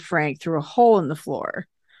 1977 Frank through a hole in the floor.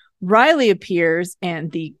 Riley appears,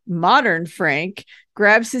 and the modern Frank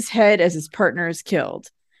grabs his head as his partner is killed.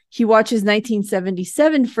 He watches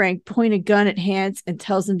 1977 Frank point a gun at Hans and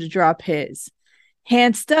tells him to drop his.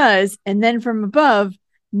 Hans does, and then from above,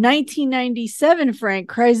 1997 Frank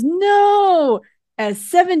cries, "No!" as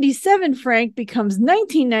 77 Frank becomes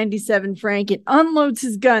 1997 Frank and unloads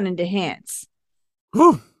his gun into Hans.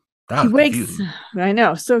 Whew, he wakes. Confusing. I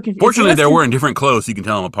know, so confusing. Fortunately, they're wearing different clothes, so you can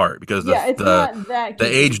tell them apart because the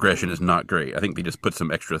age aggression is not great. I think they just put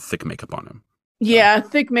some extra thick makeup on him. Yeah,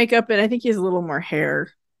 thick makeup, and I think he has a little more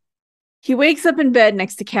hair. He wakes up in bed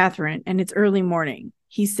next to Catherine, and it's early morning.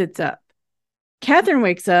 He sits up. Catherine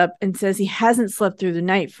wakes up and says he hasn't slept through the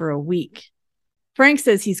night for a week. Frank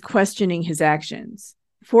says he's questioning his actions.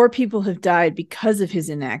 4 people have died because of his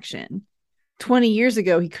inaction. 20 years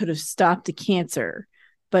ago, he could have stopped a cancer,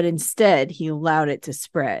 but instead he allowed it to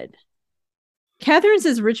spread. Catherine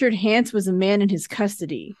says Richard Hans was a man in his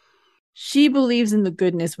custody. She believes in the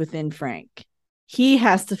goodness within Frank. He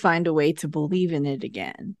has to find a way to believe in it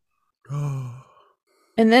again.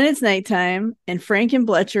 And then it's nighttime, and Frank and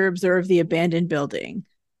Bletcher observe the abandoned building.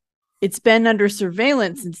 It's been under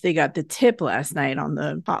surveillance since they got the tip last night on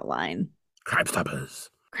the hotline. Crime Stoppers.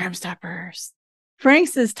 Frank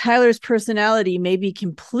says Tyler's personality may be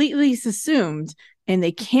completely assumed, and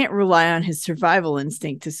they can't rely on his survival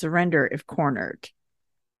instinct to surrender if cornered.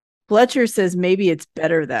 Bletcher says maybe it's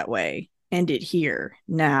better that way. End it here,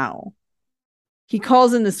 now. He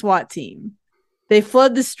calls in the SWAT team. They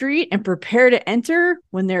flood the street and prepare to enter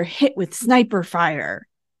when they're hit with sniper fire.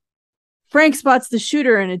 Frank spots the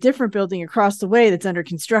shooter in a different building across the way that's under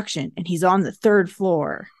construction, and he's on the 3rd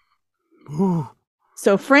floor. Ooh.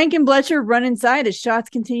 So Frank and Bletcher run inside as shots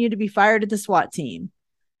continue to be fired at the SWAT team.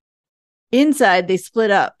 Inside, they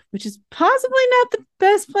split up, which is possibly not the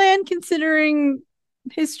best plan considering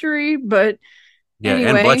history, but anyway.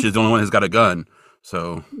 And Bletcher's the only one who's got a gun,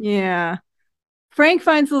 so... Yeah. Frank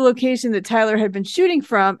finds the location that Tyler had been shooting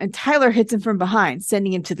from, and Tyler hits him from behind,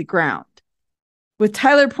 sending him to the ground. With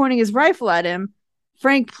Tyler pointing his rifle at him,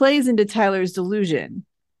 Frank plays into Tyler's delusion.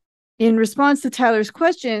 In response to Tyler's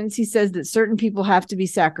questions, he says that certain people have to be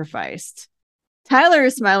sacrificed. Tyler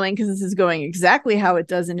is smiling because this is going exactly how it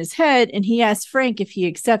does in his head, and he asks Frank if he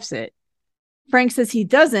accepts it. Frank says he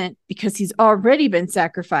doesn't because he's already been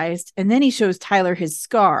sacrificed, and then he shows Tyler his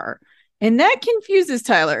scar. And that confuses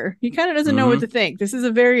Tyler. He kind of doesn't know what to think. This is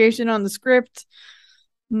a variation on the script.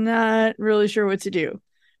 Not really sure what to do.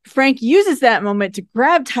 Frank uses that moment to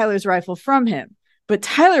grab Tyler's rifle from him, but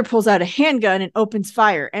Tyler pulls out a handgun and opens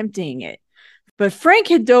fire, emptying it. But Frank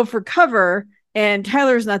had dove for cover, and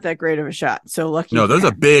Tyler's not that great of a shot. So lucky. No, there's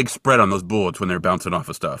a big spread on those bullets when they're bouncing off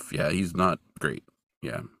of stuff. Yeah, he's not great.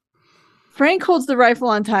 Yeah. Frank holds the rifle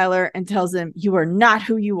on Tyler and tells him, "You are not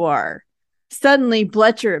who you are." Suddenly,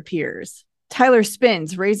 Bletcher appears. Tyler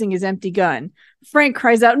spins, raising his empty gun. Frank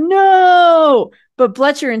cries out, "No!" But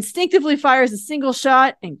Bletcher instinctively fires a single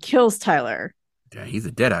shot and kills Tyler. Yeah, he's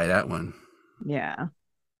a deadeye, that one. Yeah.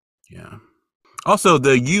 Yeah. Also,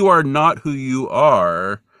 the "you are not who you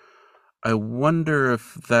are," I wonder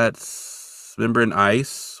if that's, remember in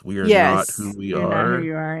Ice, we are not who we you're are. Not who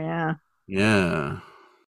you are, yeah. Yeah.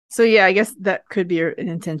 So yeah, I guess that could be an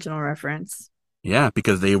intentional reference. Yeah,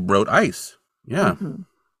 because they wrote Ice. Yeah.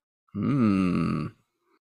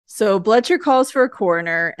 So Bletcher calls for a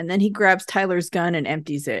coroner, and then he grabs Tyler's gun and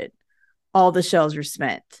empties it. All the shells are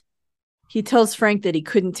spent. He tells Frank that he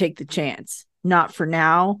couldn't take the chance, not for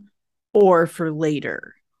now or for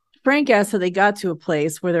later. Frank asks how they got to a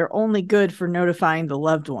place where they're only good for notifying the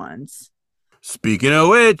loved ones. Speaking of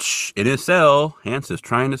which, in his cell, Hans is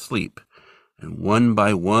trying to sleep, and one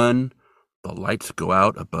by one, the lights go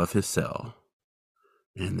out above his cell.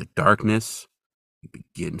 And in the darkness, he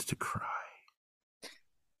begins to cry.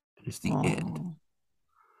 And it's the end.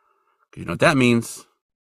 You know what that means?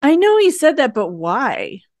 I know he said that, but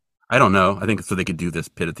why? I don't know. I think it's so they could do this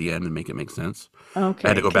pit at the end and make it make sense. Okay. I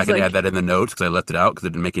had to go back and add that in the notes because I left it out because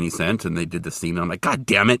it didn't make any sense. And they did the scene. And I'm like, God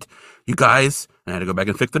damn it, you guys. And I had to go back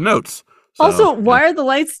and fix the notes. So, also, why are the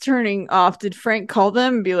lights turning off? Did Frank call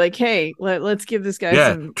them and be like, "Hey, let's give this guy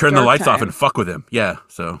some turn the lights time off and fuck with him"? Yeah.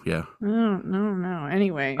 So, yeah. No.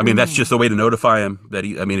 Anyway. I mean, that's just a way to notify him that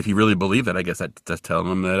he, I mean, if he really believed that, I guess that's telling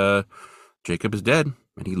him that Jacob is dead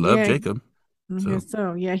and he loved Jacob. I guess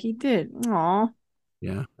so. Yeah, he did. Aw.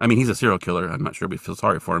 Yeah. I mean, he's a serial killer. I'm not sure we feel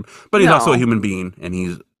sorry for him, but he's also a human being and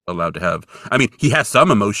he's allowed to have, I mean, he has some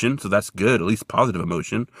emotion, so that's good, at least positive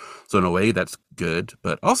emotion. So in a way, that's good.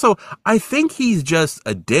 But also, I think he's just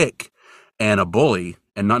a dick and a bully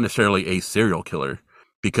and not necessarily a serial killer.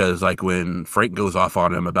 Because like when Frank goes off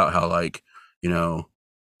on him about how like, you know,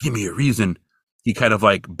 give me a reason, he kind of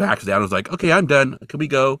like backs down and is like, okay, I'm done. Can we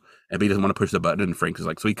go? And he doesn't want to push the button. And Frank is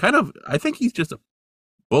like, so he kind of, I think he's just a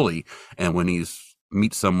bully. And when he's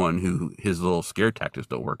meets someone who his little scare tactics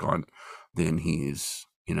don't work on, then he's,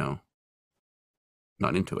 you know,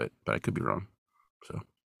 not into it. But I could be wrong. So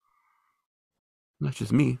that's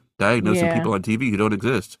just me diagnosing people on TV who don't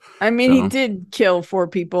exist. I mean, he did kill 4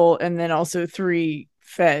 people and then also 3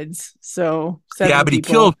 feds. So 7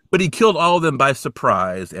 people. he killed all of them by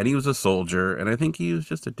surprise, and he was a soldier, and I think he was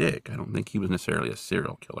just a dick. I don't think he was necessarily a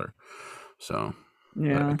serial killer. So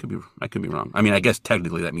yeah, I could be wrong. I mean, I guess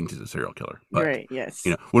technically that means he's a serial killer. But, right, yes.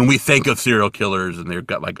 You know, when we think of serial killers and they've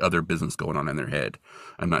got like other business going on in their head,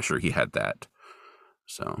 I'm not sure he had that.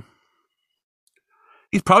 So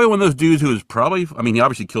he's probably one of those dudes who is probably, I mean, he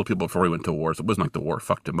obviously killed people before he went to war, so it wasn't like the war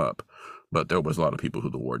fucked him up. But there was a lot of people who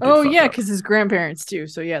the war did. Oh, yeah, because his grandparents too.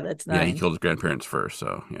 So yeah, that's nice. Yeah, he killed his grandparents first,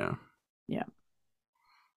 so yeah. Yeah.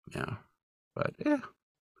 Yeah. But yeah,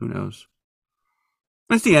 who knows?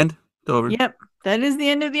 That's the end. It's over. Yep. That is the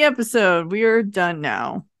end of the episode. We are done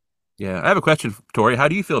now. Yeah. I have a question, Tori. How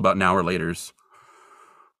do you feel about Now or Laters?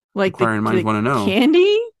 Like inquiring minds want to know.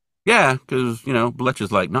 Candy? Yeah, because, you know,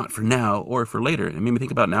 Bletcher's like, not for now or for later. It made me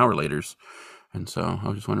think about Now or Laters. And so I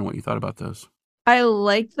was just wondering what you thought about those. I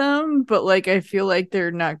like them, but like I feel like they're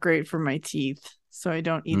not great for my teeth. So I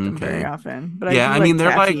don't eat them very often. But yeah, I mean, they're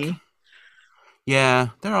taffy. like, yeah,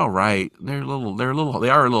 they're all right. They are a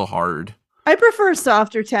little hard. I prefer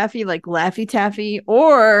softer taffy, like Laffy Taffy,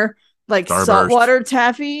 or like Starburst. saltwater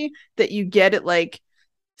taffy that you get at like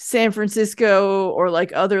San Francisco or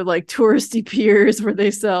like other like touristy piers where they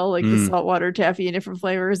sell like the saltwater taffy in different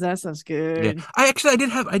flavors. That sounds good. Yeah.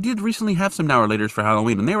 I did recently have some Now or Laters for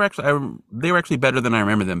Halloween, and they were actually better than I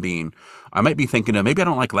remember them being. I might be thinking of, maybe I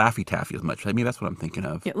don't like Laffy Taffy as much. Maybe that's what I'm thinking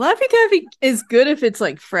of. Yeah, Laffy Taffy is good if it's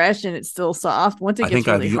like fresh and it's still soft. Once it gets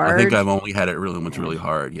really hard. I think I've only had it when it's really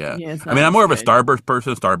hard. Yeah. I mean, I'm more of a Starburst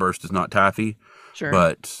person. Starburst is not taffy. Sure.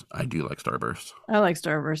 But I do like Starburst. I like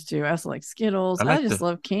Starburst too. I also like Skittles. I just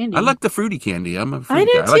love candy. I like the fruity candy. I'm a fruit guy. I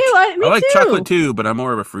do too. I like chocolate too, but I'm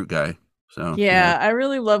more of a fruit guy. So yeah, I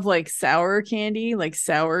really love like sour candy, like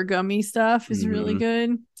sour gummy stuff is really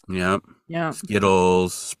good. Yep. Yeah.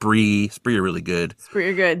 Skittles, Spree are really good. It's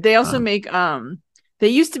pretty good. They also make they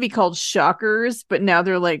used to be called Shockers, but now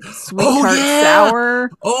they're like sweet Oh tart yeah! sour.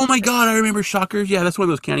 Oh my god, I remember Shockers. Yeah, that's one of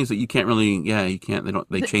those candies that you can't really. Yeah, you can't.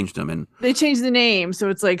 They Th- changed them and They changed the name, so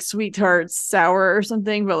it's like sweet tart sour or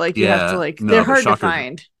something, but like you have to yeah, like they're no, but hard to Shockers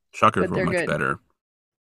find, Shockers but were they're much good. better.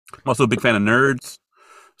 I'm also a big fan of Nerds.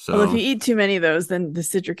 Although if you So eat too many of those, then the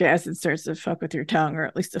citric acid starts to fuck with your tongue, or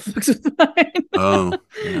at least it fucks with oh mine.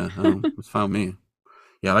 yeah, it's fine with me.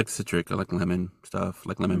 Yeah, I like citric. I like lemon stuff. I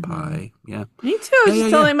like lemon pie. Yeah, Me too. I was yeah,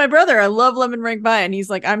 just yeah. telling my brother I love lemon meringue pie, and he's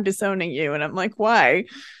like, "I'm disowning you," and I'm like, "Why?"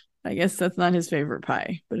 I guess that's not his favorite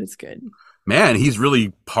pie, but it's good. Man, he's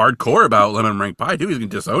really hardcore about lemon meringue pie too. He's gonna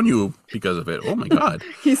disown you because of it. Oh my god.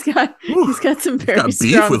 he's got Whew. he's got some He's very got beef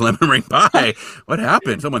strong. with lemon meringue pie. What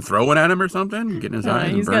happened? Someone throw one at him or something? Getting his eyes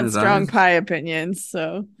and He's burn got his strong eyes? pie opinions,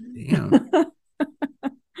 so Damn.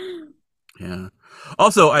 Yeah.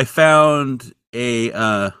 Also, I found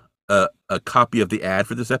a copy of the ad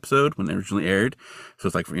for this episode when it originally aired. So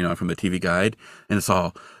it's like from the TV guide, and it's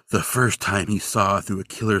all the first time he saw through a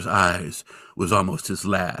killer's eyes was almost his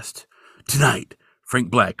last. Tonight,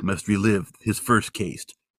 Frank Black must relive his first case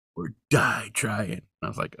or die trying. And I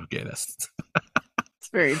was like, okay, that's it's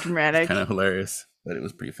very dramatic. kind of hilarious, but it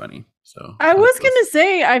was pretty funny. So I was gonna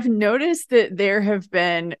say I've noticed that there have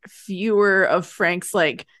been fewer of Frank's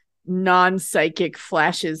like non-psychic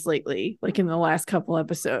flashes lately, like in the last couple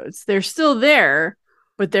episodes. They're still there,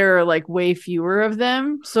 but there are like way fewer of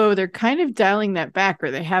them. So they're kind of dialing that back,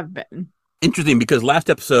 or they have been. Interesting, because last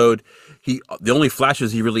episode the only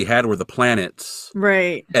flashes he really had were the planets.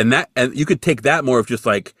 Right. And you could take that more of just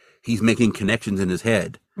like he's making connections in his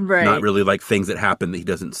head. Right. Not really like things that happen that he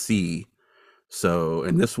doesn't see. So,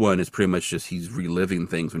 and this one is pretty much just he's reliving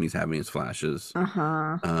things when he's having his flashes. With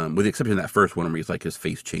the exception of that first one where he's like his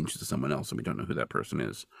face changes to someone else and we don't know who that person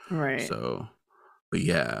is. Right. So, but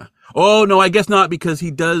yeah. Oh no, I guess not, because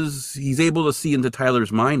he's able to see into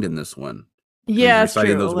Tyler's mind in this one. Yeah, it's true,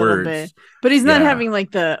 those a little words. bit. But he's not having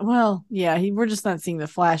like we're just not seeing the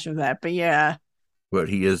flash of that. But yeah. But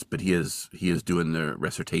he is doing the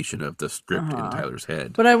recitation of the script in Tyler's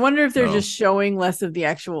head. But I wonder if they're just showing less of the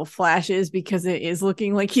actual flashes because it is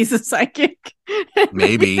looking like he's a psychic.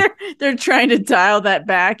 Maybe they're trying to dial that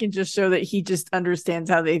back and just show that he just understands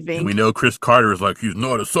how they think. And we know Chris Carter is like, he's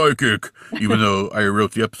not a psychic, even though I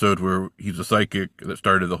wrote the episode where he's a psychic that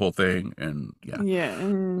started the whole thing. And yeah. Yeah.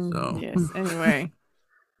 So yes. Anyway.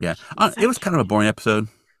 Yeah. It was kind of a boring episode.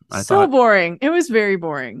 I thought. Boring. It was very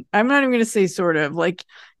boring. I'm not even going to say sort of. Like,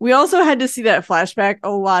 we also had to see that flashback a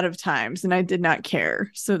lot of times, and I did not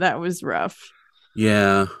care. So that was rough.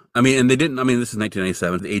 Yeah. I mean, this is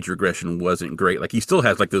 1997. The age regression wasn't great. Like, he still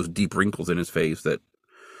has, like, those deep wrinkles in his face that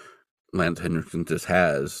Lance Henriksen just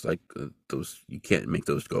has. Like, those, you can't make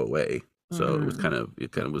those go away. So it was kind of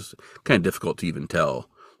difficult to even tell.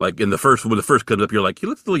 Like when the first comes up, you're like, he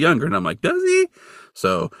looks a little younger, and I'm like, does he?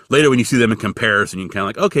 So later when you see them in comparison, you can kind of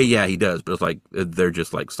like, okay, yeah, he does, but it's like they're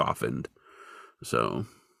just like softened. So,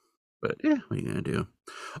 but yeah, what are you gonna do?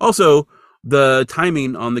 Also, the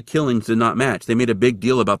timing on the killings did not match. They made a big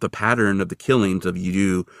deal about the pattern of the killings of you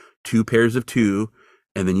do 2 pairs of 2,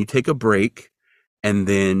 and then you take a break, and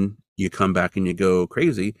then you come back and you go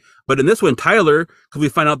crazy. But in this one, Tyler, because we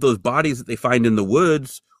find out those bodies that they find in the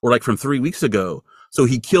woods were like from 3 weeks ago. So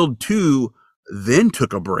he killed 2, then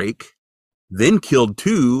took a break, then killed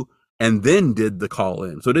 2, and then did the call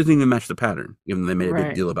in. So it doesn't even match the pattern, even though they made a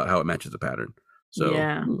big deal about how it matches the pattern. So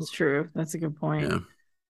yeah, that's true. That's a good point. Yeah.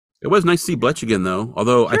 It was nice to see Bletch again, though.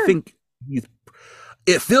 Although I think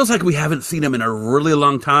it feels like we haven't seen him in a really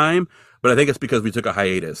long time, but I think it's because we took a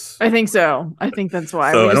hiatus. I think so. I think that's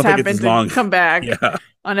why. So we just happened to come back yeah.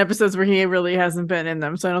 on episodes where he really hasn't been in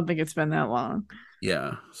them. So I don't think it's been that long.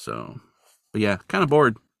 Yeah. So, but yeah, kind of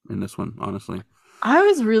bored in this one, honestly. I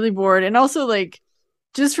was really bored. And also, like,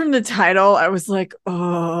 just from the title, I was like,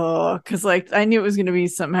 oh, because like I knew it was going to be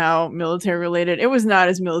somehow military related. It was not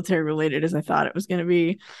as military related as I thought it was going to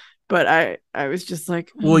be. But I was just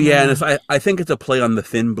like, well, yeah, and I think it's a play on the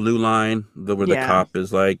thin blue line, where the cop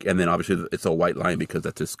is like, and then obviously it's a white line because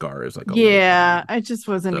that's his scar is like. I just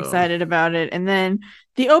wasn't excited about it. And then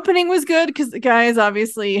the opening was good because the guy is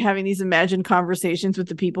obviously having these imagined conversations with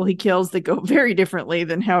the people he kills that go very differently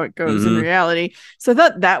than how it goes in reality. So I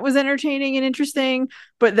thought that was entertaining and interesting,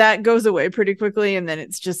 but that goes away pretty quickly, and then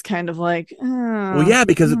it's just kind of like, well, yeah,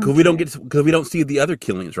 because we don't see the other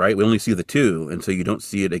killings, right? We only see the 2, and so you don't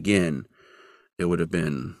see it again. It would have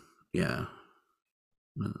been, yeah.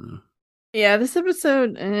 Yeah, this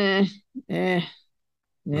episode, where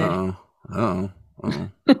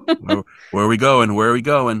are we going? Where are we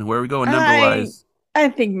going number-wise? I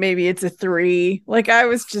think maybe it's a 3. Like I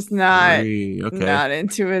was just not 3. Okay. not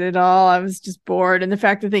into it at all. I was just bored, and the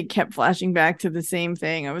fact that they kept flashing back to the same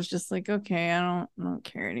thing, I was just like, okay, I don't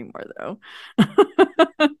care anymore though.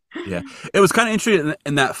 Yeah, it was kind of interesting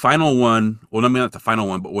in that final one. Well, I mean not the final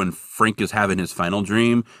one, but when Frank is having his final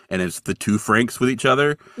dream and it's the two Franks with each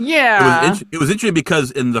other. Yeah. It was interesting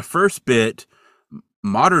because in the first bit,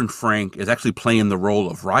 modern Frank is actually playing the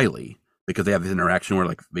role of Riley because they have this interaction where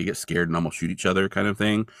like they get scared and almost shoot each other kind of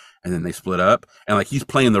thing, and then they split up, and like he's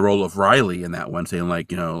playing the role of Riley in that one, saying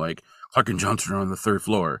like, you know, like Clark and Johnson are on the 3rd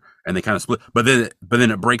floor, and they kind of split, but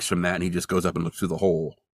then it breaks from that, and he just goes up and looks through the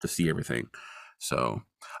hole to see everything. So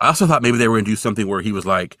I also thought maybe they were going to do something where he was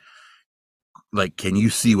like, can you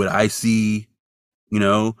see what I see? You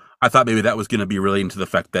know, I thought maybe that was going to be relating to the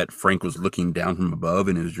fact that Frank was looking down from above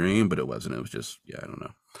in his dream, but it wasn't. It was just, yeah, I don't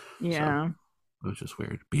know. Yeah. So, it was just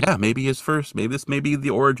weird. But yeah, maybe this may be the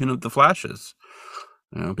origin of the flashes,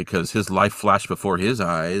 you know, because his life flashed before his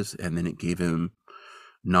eyes and then it gave him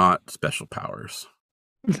not special powers.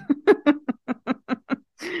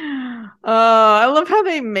 Oh, I love how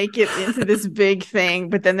they make it into this big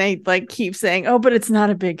thing, but then they like keep saying, "Oh, but it's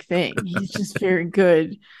not a big thing. He's just very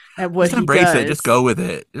good at what he embrace does." It. Just go with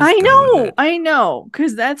it. I know,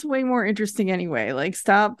 because that's way more interesting anyway. Like,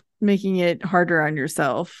 stop making it harder on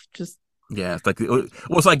yourself. Just yeah, it's like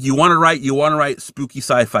it's like you want to write spooky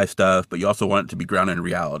sci-fi stuff, but you also want it to be grounded in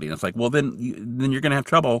reality. And it's like, well, then you're gonna have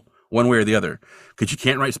trouble one way or the other because you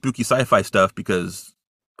can't write spooky sci-fi stuff because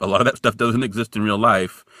a lot of that stuff doesn't exist in real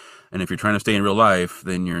life. And if you're trying to stay in real life,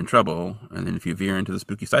 then you're in trouble. And then if you veer into the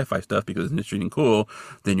spooky sci-fi stuff because it's interesting and cool,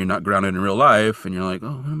 then you're not grounded in real life, and you're like,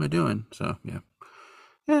 oh, what am I doing? So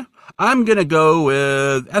yeah, I'm gonna go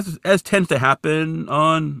with as tends to happen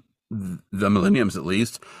on the Millenniums, at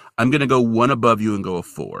least. I'm gonna go one above you and go a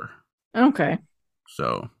 4. Okay.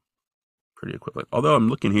 So pretty equivalent. Although I'm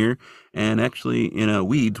looking here, and actually in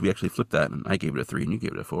Weeds we actually flipped that, and I gave it a 3, and you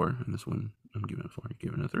gave it a 4, and this one I'm giving it a 4, you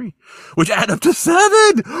gave it a 3, which add up to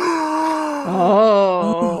 7.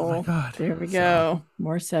 Oh my god! There we go.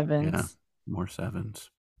 More 7s. Yeah, more 7s.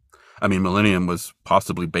 I mean, Millennium was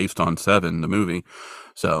possibly based on 7, the movie.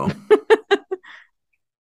 So,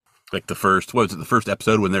 like the first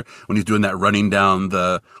episode when he's doing that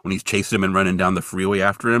when he's chasing him and running down the freeway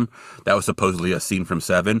after him, that was supposedly a scene from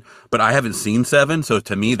 7. But I haven't seen 7, so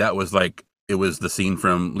to me that was like it was the scene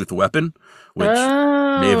from Lethal Weapon, which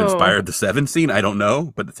may have inspired the 7 scene. I don't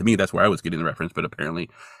know, but to me that's where I was getting the reference. But apparently,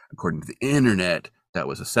 according to the internet, that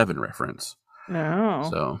was a 7 reference. Oh.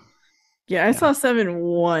 So. Yeah, I saw 7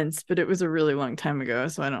 once, but it was a really long time ago,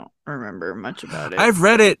 so I don't remember much about it. I've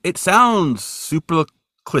read it. It sounds super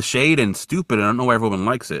cliched and stupid. I don't know why everyone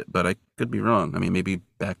likes it, but I could be wrong. I mean, maybe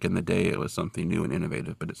back in the day it was something new and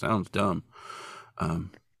innovative, but it sounds dumb.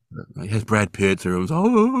 It has Brad Pitt, so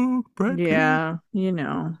everyone's, Brad Pitt. Yeah, you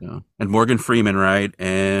know. Yeah. And Morgan Freeman, right?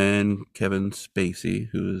 And Kevin Spacey,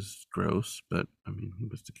 who is gross, but I mean, he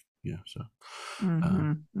was so.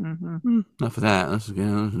 Enough of that. Let's go.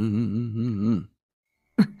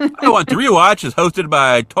 I Want to Rewatch is hosted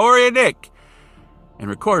by Tori and Nick and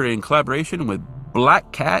recorded in collaboration with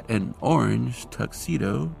Black Cat and Orange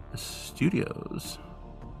Tuxedo Studios.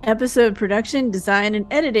 Episode production, design, and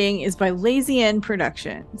editing is by Lazy End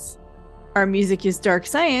Productions. Our music is Dark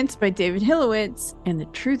Science by David Hillowitz, and The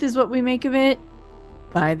Truth Is What We Make of It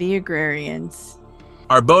by The Agrarians.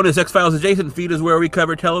 Our bonus X-Files adjacent feed is where we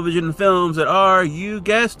cover television and films that are, you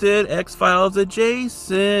guessed it, X-Files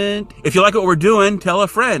adjacent. If you like what we're doing, tell a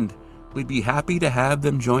friend. We'd be happy to have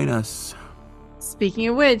them join us. Speaking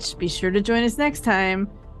of which, be sure to join us next time,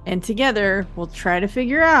 and together we'll try to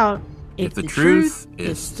figure out if the truth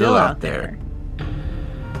is still out there.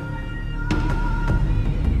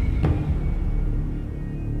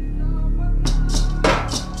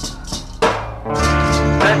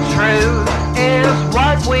 The truth is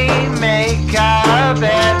what we make of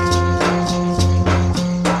it.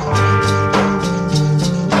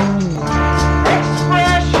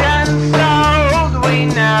 Expressions sold, we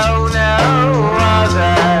know no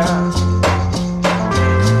other.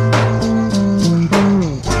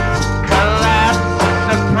 Collapse,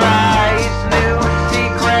 surprise,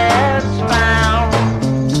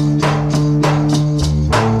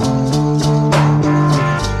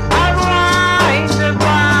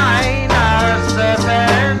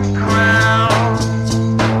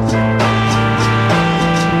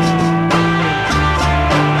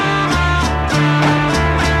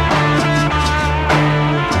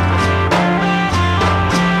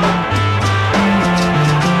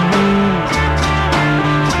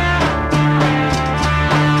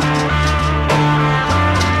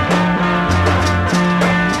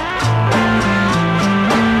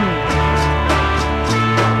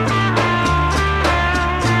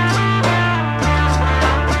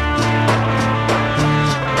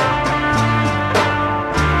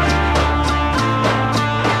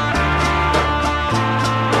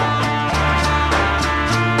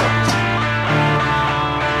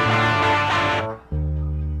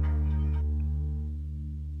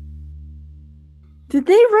 Did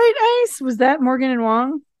they write Ice? Was that Morgan and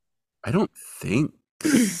Wong? I don't think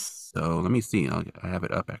so. Let me see. I have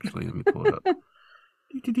it up actually. Let me pull it up.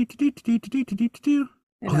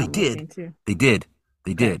 Oh, they did. They did.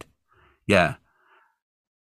 They did. Yeah.